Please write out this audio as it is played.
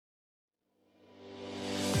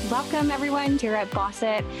Welcome everyone here at Boss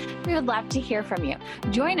It. We would love to hear from you.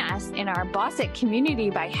 Join us in our Boss It community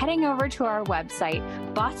by heading over to our website,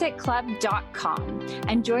 bossitclub.com,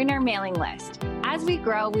 and join our mailing list. As we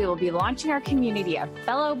grow, we will be launching our community of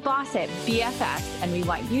fellow Boss It BFFs, and we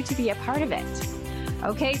want you to be a part of it.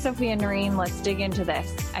 Okay, Sophia and Noreen, let's dig into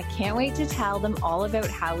this. I can't wait to tell them all about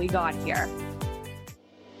how we got here.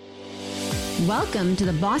 Welcome to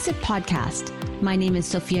the Boss It podcast. My name is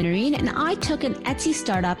Sophia Noreen, and I took an Etsy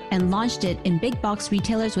startup and launched it in big box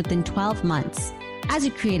retailers within 12 months. As a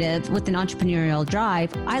creative with an entrepreneurial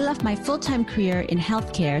drive, I left my full-time career in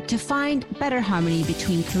healthcare to find better harmony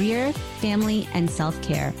between career, family, and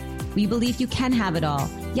self-care. We believe you can have it all.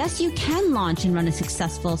 Yes, you can launch and run a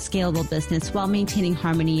successful, scalable business while maintaining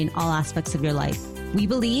harmony in all aspects of your life. We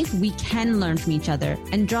believe we can learn from each other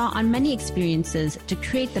and draw on many experiences to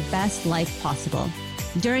create the best life possible.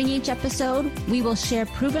 During each episode, we will share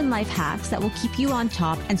proven life hacks that will keep you on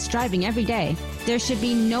top and striving every day. There should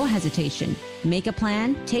be no hesitation. Make a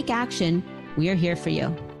plan, take action. We are here for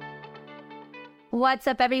you. What's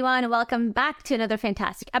up, everyone? Welcome back to another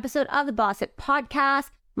fantastic episode of the Boss It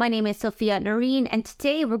podcast. My name is Sophia Noreen, and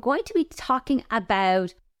today we're going to be talking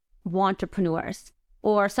about wantrepreneurs,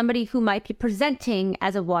 or somebody who might be presenting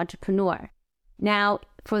as a wantrepreneur. Now,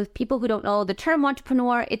 for people who don't know the term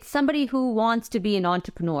wantrepreneur, it's somebody who wants to be an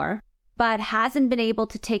entrepreneur, but hasn't been able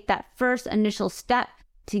to take that first initial step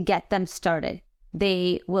to get them started.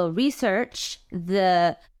 They will research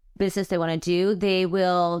the business they want to do. They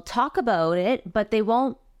will talk about it, but they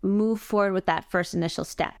won't move forward with that first initial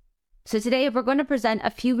step. So today we're going to present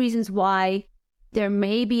a few reasons why there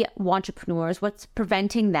may be wantrepreneurs, what's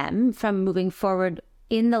preventing them from moving forward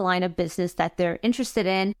in the line of business that they're interested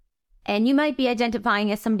in. And you might be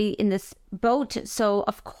identifying as somebody in this boat. So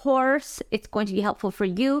of course, it's going to be helpful for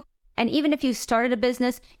you. And even if you started a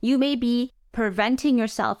business, you may be preventing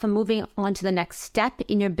yourself from moving on to the next step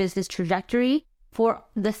in your business trajectory for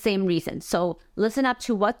the same reason. So listen up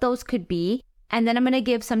to what those could be. And then I'm going to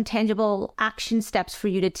give some tangible action steps for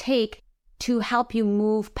you to take to help you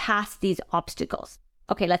move past these obstacles.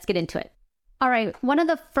 Okay, let's get into it. All right, one of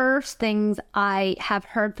the first things I have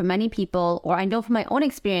heard from many people, or I know from my own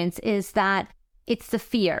experience, is that it's the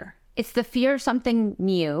fear. It's the fear of something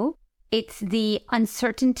new. It's the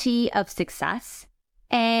uncertainty of success.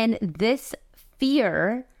 And this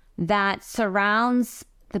fear that surrounds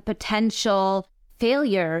the potential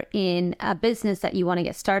failure in a business that you want to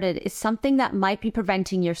get started is something that might be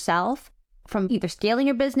preventing yourself from either scaling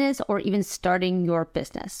your business or even starting your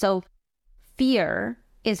business. So fear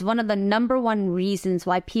is one of the number one reasons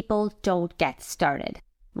why people don't get started,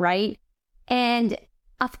 right? And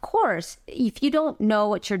of course, if you don't know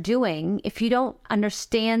what you're doing, if you don't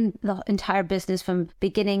understand the entire business from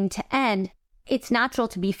beginning to end, it's natural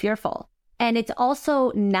to be fearful. And it's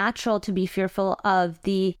also natural to be fearful of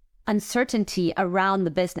the uncertainty around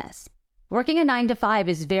the business. Working a 9-to-5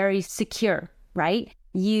 is very secure, right?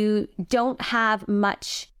 You don't have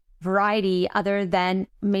much variety other than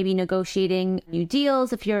maybe negotiating new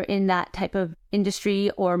deals if you're in that type of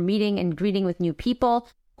industry, or meeting and greeting with new people.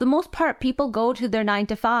 For the most part, people go to their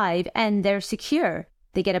 9-to-5 and they're secure.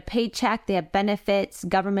 They get a paycheck, they have benefits,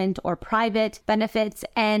 government or private benefits,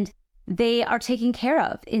 and they are taken care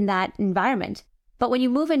of in that environment. But when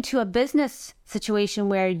you move into a business situation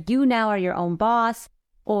where you now are your own boss,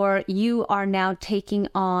 or you are now taking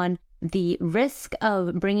on the risk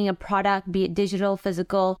of bringing a product, be it digital,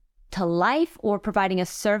 physical, to life, or providing a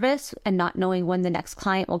service and not knowing when the next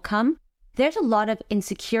client will come, there's a lot of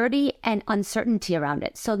insecurity and uncertainty around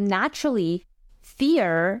it. So naturally,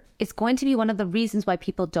 fear is going to be one of the reasons why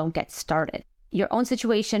people don't get started. Your own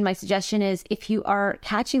situation, my suggestion is, if you are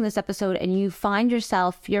catching this episode and you find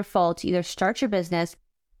yourself fearful to either start your business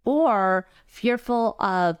or fearful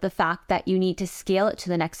of the fact that you need to scale it to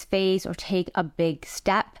the next phase or take a big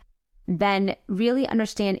step, then really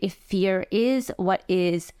understand if fear is what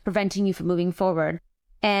is preventing you from moving forward.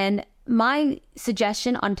 And my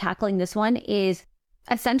suggestion on tackling this one is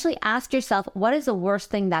essentially ask yourself, what is the worst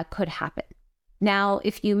thing that could happen? Now,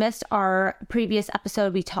 if you missed our previous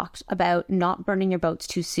episode, we talked about not burning your boats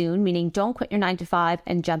too soon, meaning don't quit your 9-to-5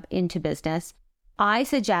 and jump into business. I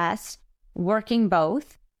suggest working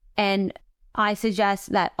both, and I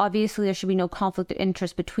suggest that obviously there should be no conflict of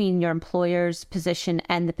interest between your employer's position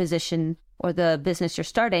and the position or the business you're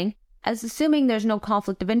starting. As assuming there's no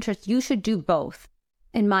conflict of interest, you should do both.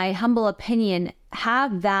 In my humble opinion,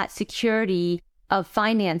 have that security of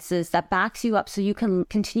finances that backs you up so you can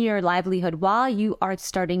continue your livelihood while you are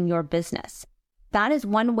starting your business. That is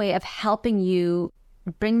one way of helping you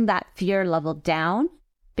bring that fear level down,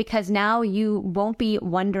 because now you won't be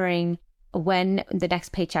wondering when the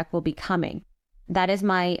next paycheck will be coming. That is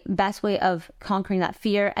my best way of conquering that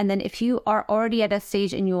fear. And then if you are already at a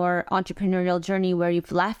stage in your entrepreneurial journey where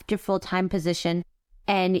you've left your full-time position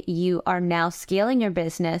and you are now scaling your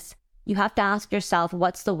business, you have to ask yourself,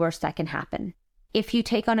 what's the worst that can happen? If you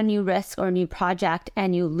take on a new risk or a new project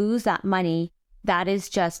and you lose that money, that is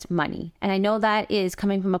just money. And I know that is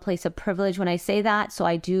coming from a place of privilege when I say that. So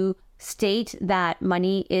I do state that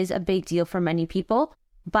money is a big deal for many people,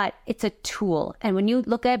 but it's a tool. And when you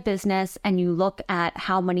look at business and you look at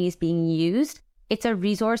how money is being used, it's a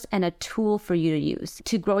resource and a tool for you to use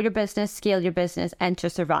to grow your business, scale your business, and to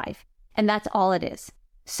survive. And that's all it is.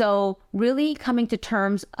 So really coming to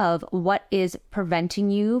terms of what is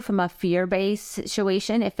preventing you from a fear-based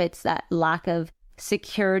situation, if it's that lack of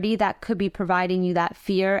security that could be providing you that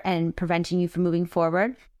fear and preventing you from moving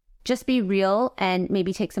forward, just be real and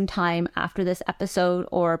maybe take some time after this episode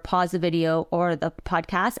or pause the video or the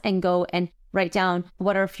podcast and go and write down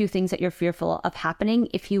what are a few things that you're fearful of happening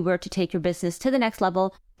if you were to take your business to the next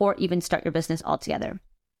level or even start your business altogether.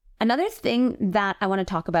 Another thing that I want to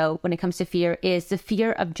talk about when it comes to fear is the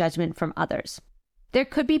fear of judgment from others. There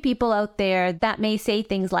could be people out there that may say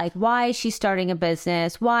things like, why is she starting a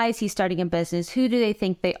business? Why is he starting a business? Who do they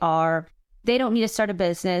think they are? They don't need to start a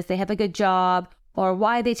business. They have a good job. Or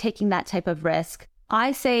why are they taking that type of risk?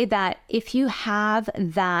 I say that if you have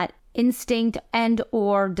that instinct and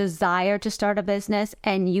or desire to start a business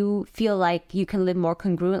and you feel like you can live more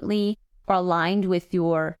congruently or aligned with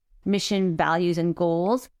your mission, values, and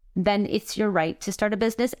goals, then it's your right to start a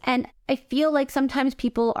business. And I feel like sometimes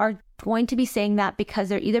people are going to be saying that because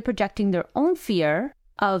they're either projecting their own fear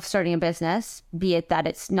of starting a business, be it that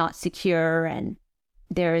it's not secure and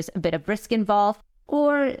there's a bit of risk involved,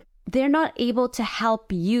 or they're not able to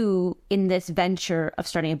help you in this venture of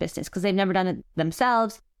starting a business because they've never done it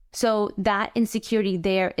themselves. So that insecurity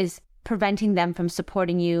there is preventing them from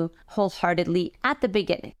supporting you wholeheartedly at the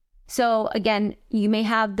beginning. So again, you may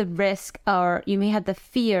have the risk or you may have the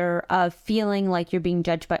fear of feeling like you're being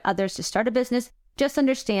judged by others to start a business. Just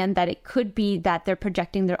understand that it could be that they're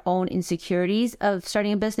projecting their own insecurities of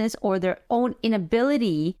starting a business or their own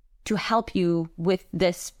inability to help you with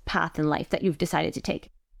this path in life that you've decided to take.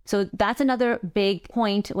 So that's another big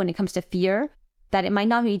point when it comes to fear, that it might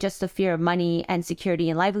not be just the fear of money and security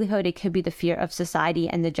and livelihood. It could be the fear of society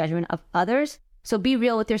and the judgment of others. So be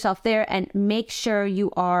real with yourself there and make sure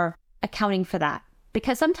you are accounting for that,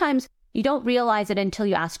 because sometimes you don't realize it until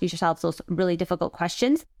you ask yourself those really difficult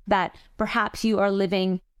questions that perhaps you are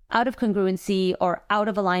living out of congruency or out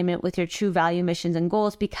of alignment with your true value, missions, and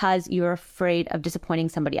goals because you're afraid of disappointing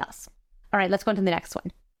somebody else. All right, let's go on to the next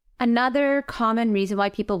one. Another common reason why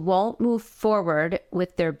people won't move forward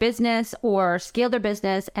with their business or scale their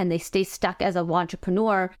business and they stay stuck as a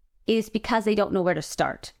wantrepreneur is because they don't know where to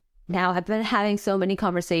start. Now, I've been having so many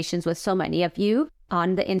conversations with so many of you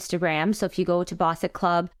on the Instagram. So if you go to Boss It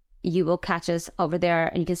Club, you will catch us over there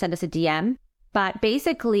and you can send us a DM. But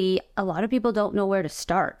basically, a lot of people don't know where to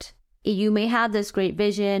start. You may have this great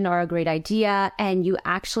vision or a great idea, and you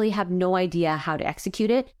actually have no idea how to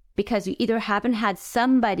execute it because you either haven't had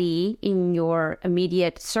somebody in your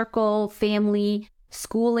immediate circle, family,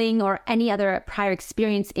 schooling, or any other prior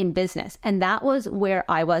experience in business. And that was where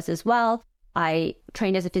I was as well. I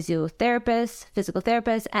trained as a physical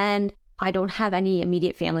therapist, and I don't have any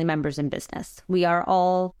immediate family members in business. We are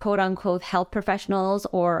all quote unquote health professionals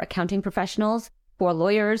or accounting professionals or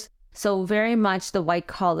lawyers. So very much the white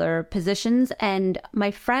collar positions. And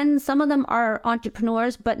my friends, some of them are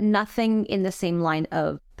entrepreneurs, but nothing in the same line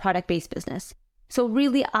of product-based business. So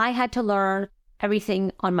really I had to learn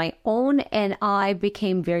everything on my own. And I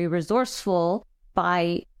became very resourceful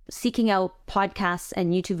by seeking out podcasts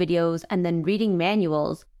and YouTube videos and then reading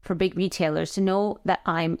manuals for big retailers to know that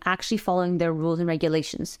I'm actually following their rules and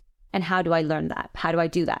regulations. And how do I learn that? How do I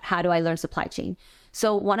do that? How do I learn supply chain?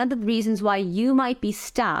 So one of the reasons why you might be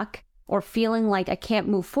stuck or feeling like I can't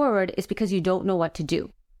move forward is because you don't know what to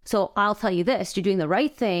do. So I'll tell you this, you're doing the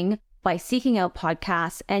right thing by seeking out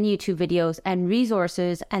podcasts and YouTube videos and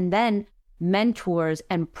resources and then mentors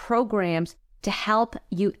and programs to help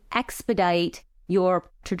you expedite your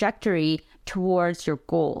trajectory towards your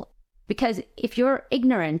goal. Because if you're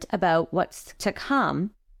ignorant about what's to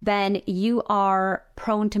come, then you are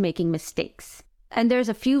prone to making mistakes. And there's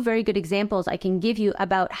a few very good examples I can give you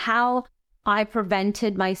about how I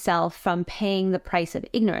prevented myself from paying the price of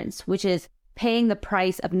ignorance, which is paying the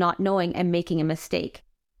price of not knowing and making a mistake.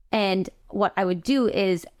 And what I would do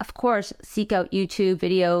is, of course, seek out YouTube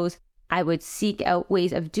videos. I would seek out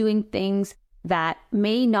ways of doing things that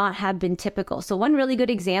may not have been typical. So one really good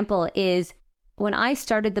example is when I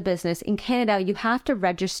started the business in Canada, you have to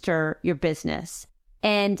register your business.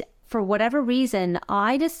 And for whatever reason,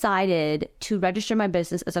 I decided to register my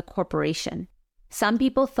business as a corporation. Some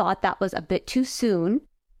people thought that was a bit too soon,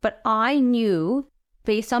 but I knew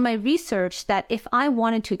based on my research that if I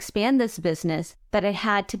wanted to expand this business, that it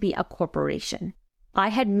had to be a corporation. I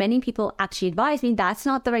had many people actually advise me that's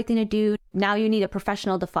not the right thing to do. Now you need a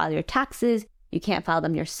professional to file your taxes. You can't file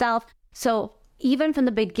them yourself. So even from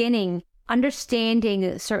the beginning,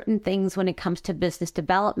 understanding certain things when it comes to business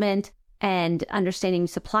development and understanding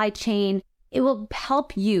supply chain, it will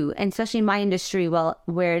help you. And especially in my industry,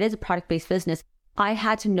 where it is a product-based business, I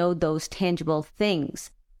had to know those tangible things.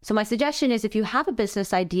 So my suggestion is if you have a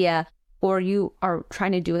business idea or you are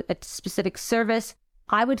trying to do a specific service,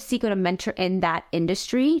 I would seek out a mentor in that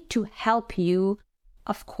industry to help you,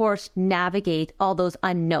 of course, navigate all those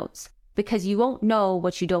unknowns, because you won't know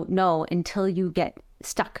what you don't know until you get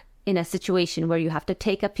stuck in a situation where you have to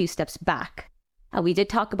take a few steps back. We did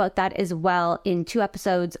talk about that as well in 2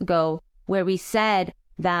 episodes ago, where we said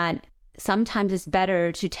that sometimes it's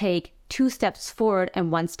better to take 2 steps forward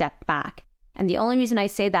and 1 step back. And the only reason I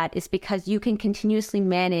say that is because you can continuously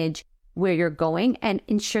manage where you're going and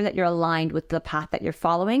ensure that you're aligned with the path that you're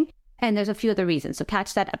following. And there's a few other reasons. So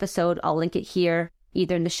catch that episode. I'll link it here,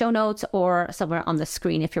 either in the show notes or somewhere on the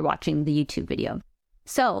screen if you're watching the YouTube video.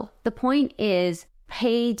 So the point is,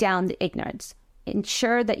 pay down the ignorance.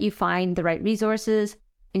 Ensure that you find the right resources,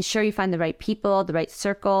 ensure you find the right people, the right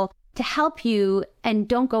circle to help you, and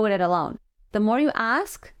don't go at it alone. The more you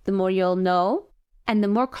ask, the more you'll know, and the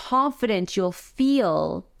more confident you'll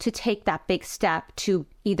feel to take that big step to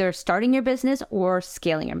either starting your business or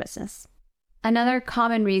scaling your business. Another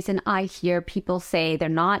common reason I hear people say they're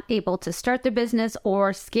not able to start their business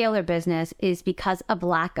or scale their business is because of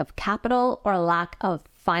lack of capital or lack of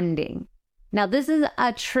funding. Now, this is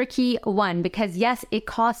a tricky one because yes, it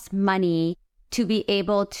costs money to be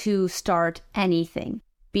able to start anything,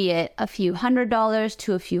 be it a few $100s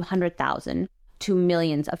to a few $100,000 to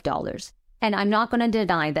millions of dollars. And I'm not going to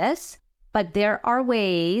deny this, but there are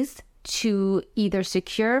ways to either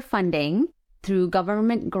secure funding through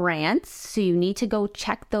government grants. So you need to go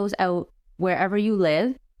check those out wherever you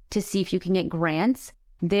live to see if you can get grants.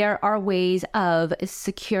 There are ways of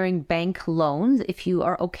securing bank loans if you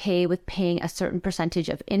are okay with paying a certain percentage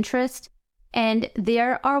of interest. And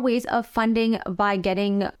there are ways of funding by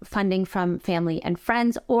getting funding from family and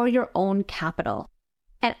friends or your own capital.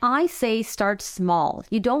 And I say start small.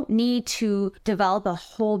 You don't need to develop a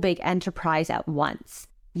whole big enterprise at once.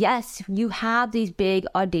 Yes, you have these big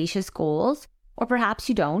audacious goals, or perhaps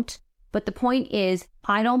you don't. But the point is,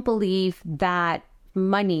 I don't believe that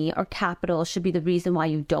money or capital should be the reason why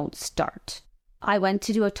you don't start. I went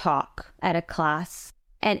to do a talk at a class,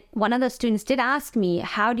 and one of the students did ask me,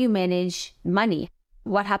 how do you manage money?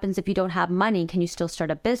 What happens if you don't have money? Can you still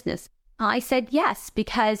start a business? I said yes,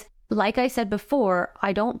 because like I said before,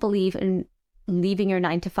 I don't believe in leaving your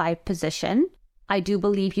 9-to-5 position. I do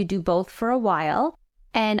believe you do both for a while.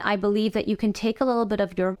 And I believe that you can take a little bit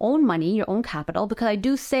of your own money, your own capital, because I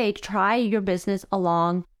do say try your business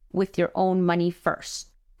along with your own money first.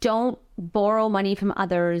 Don't borrow money from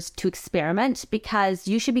others to experiment, because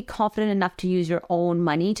you should be confident enough to use your own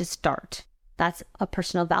money to start. That's a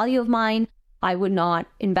personal value of mine. I would not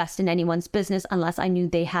invest in anyone's business unless I knew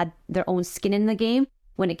they had their own skin in the game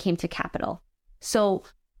when it came to capital. So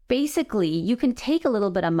basically, you can take a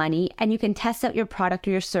little bit of money and you can test out your product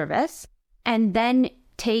or your service and then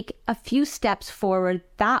take a few steps forward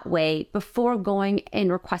that way before going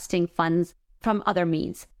and requesting funds from other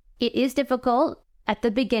means. It is difficult at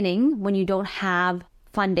the beginning when you don't have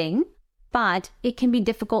funding, but it can be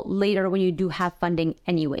difficult later when you do have funding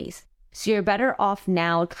anyways. So you're better off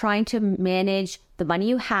now trying to manage the money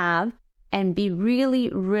you have and be really,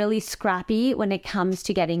 really scrappy when it comes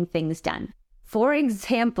to getting things done. For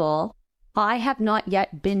example, I have not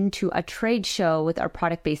yet been to a trade show with our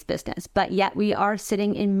product-based business, but yet we are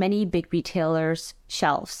sitting in many big retailers'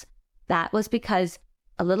 shelves. That was because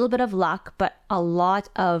a little bit of luck, but a lot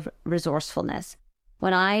of resourcefulness.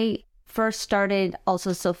 When I first started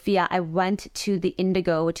also Sophia, I went to the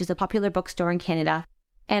Indigo, which is a popular bookstore in Canada,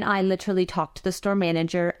 and I literally talked to the store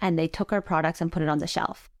manager and they took our products and put it on the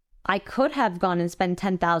shelf. I could have gone and spent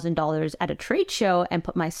 $10,000 at a trade show and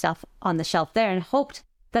put my stuff on the shelf there and hoped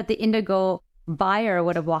that the Indigo buyer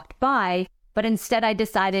would have walked by, but instead I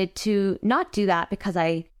decided to not do that because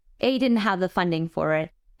I, A, didn't have the funding for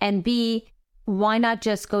it, and B, why not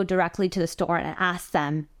just go directly to the store and ask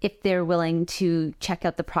them if they're willing to check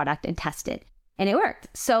out the product and test it? And it worked.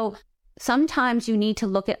 So sometimes you need to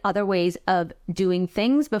look at other ways of doing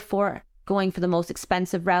things before going for the most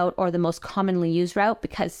expensive route or the most commonly used route,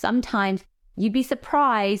 because sometimes you'd be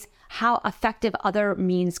surprised how effective other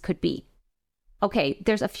means could be. Okay,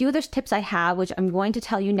 there's a few other tips I have, which I'm going to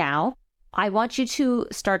tell you now. I want you to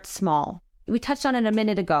start small. We touched on it a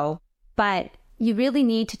minute ago, but you really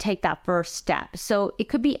need to take that first step. So it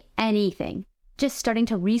could be anything, just starting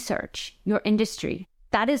to research your industry.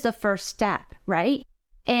 That is the first step, right?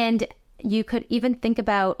 And you could even think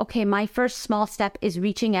about, okay, my first small step is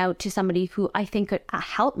reaching out to somebody who I think could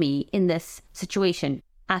help me in this situation.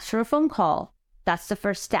 Ask for a phone call. That's the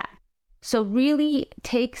first step. So really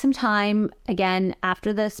take some time, again,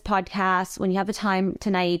 after this podcast, when you have the time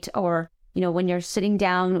tonight, or, when you're sitting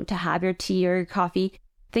down to have your tea or your coffee,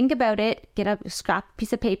 think about it, get a scrap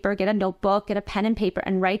piece of paper, get a notebook, get a pen and paper,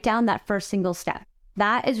 and write down that first single step.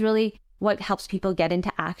 That is really what helps people get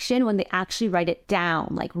into action, when they actually write it down,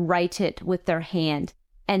 like write it with their hand.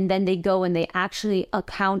 And then they go and they actually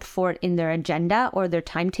account for it in their agenda or their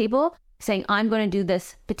timetable, saying, I'm going to do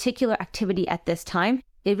this particular activity at this time.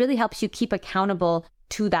 It really helps you keep accountable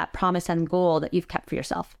to that promise and goal that you've kept for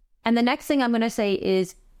yourself. And the next thing I'm going to say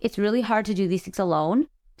is, it's really hard to do these things alone.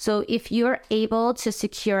 So if you're able to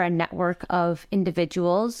secure a network of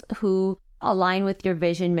individuals who align with your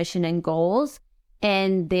vision, mission, and goals,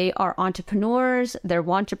 and they are entrepreneurs, they're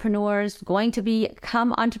wantrepreneurs, going to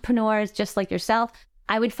become entrepreneurs just like yourself,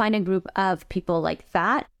 I would find a group of people like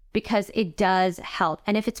that, because it does help.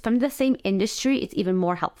 And if it's from the same industry, it's even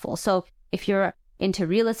more helpful. So if you're into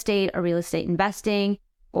real estate or real estate investing,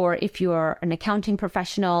 or if you're an accounting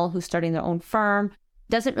professional who's starting their own firm,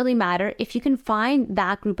 doesn't really matter. If you can find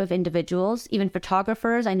that group of individuals, even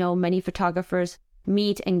photographers, I know many photographers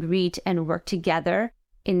meet and greet and work together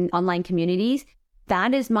in online communities.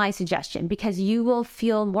 That is my suggestion, because you will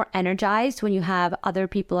feel more energized when you have other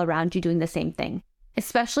people around you doing the same thing,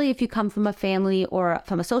 especially if you come from a family or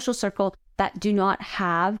from a social circle that do not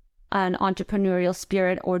have an entrepreneurial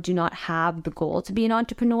spirit or do not have the goal to be an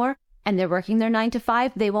entrepreneur, and they're working their 9 to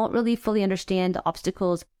 5, they won't really fully understand the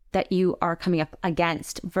obstacles that you are coming up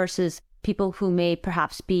against versus people who may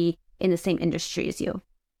perhaps be in the same industry as you.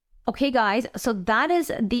 Okay, guys, so that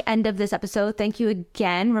is the end of this episode. Thank you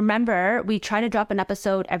again. Remember, we try to drop an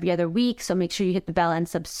episode every other week, so make sure you hit the bell and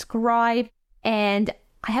subscribe. And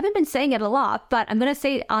I haven't been saying it a lot, but I'm going to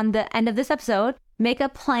say on the end of this episode, make a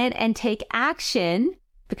plan and take action,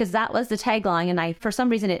 because that was the tagline. And for some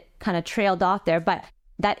reason, it kind of trailed off there, but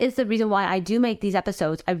that is the reason why I do make these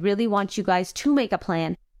episodes. I really want you guys to make a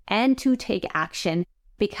plan and to take action,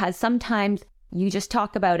 because sometimes you just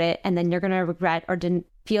talk about it and then you're going to regret or didn't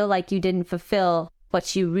feel like you didn't fulfill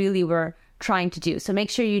what you really were trying to do. So make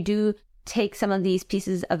sure you do take some of these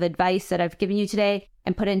pieces of advice that I've given you today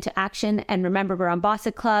and put it into action. And remember, we're on Boss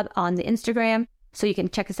It Club on the Instagram, so you can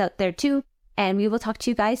check us out there too. And we will talk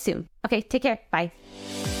to you guys soon. Okay, take care. Bye.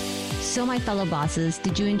 So my fellow bosses,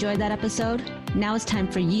 did you enjoy that episode? Now it's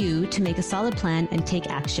time for you to make a solid plan and take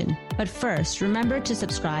action. But first, remember to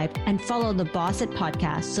subscribe and follow the Boss It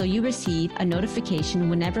podcast so you receive a notification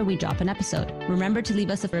whenever we drop an episode. Remember to leave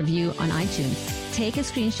us a review on iTunes. Take a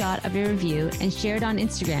screenshot of your review and share it on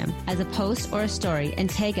Instagram as a post or a story and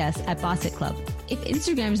tag us at Boss It Club. If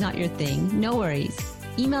Instagram is not your thing, no worries.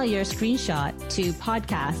 Email your screenshot to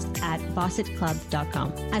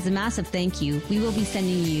podcast@bossitclub.com. As a massive thank you, we will be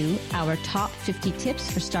sending you our top 50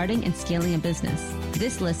 tips for starting and scaling a business.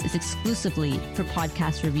 This list is exclusively for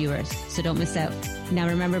podcast reviewers, so don't miss out. Now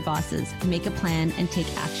remember, bosses, make a plan and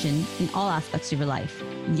take action in all aspects of your life.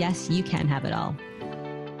 Yes, you can have it all.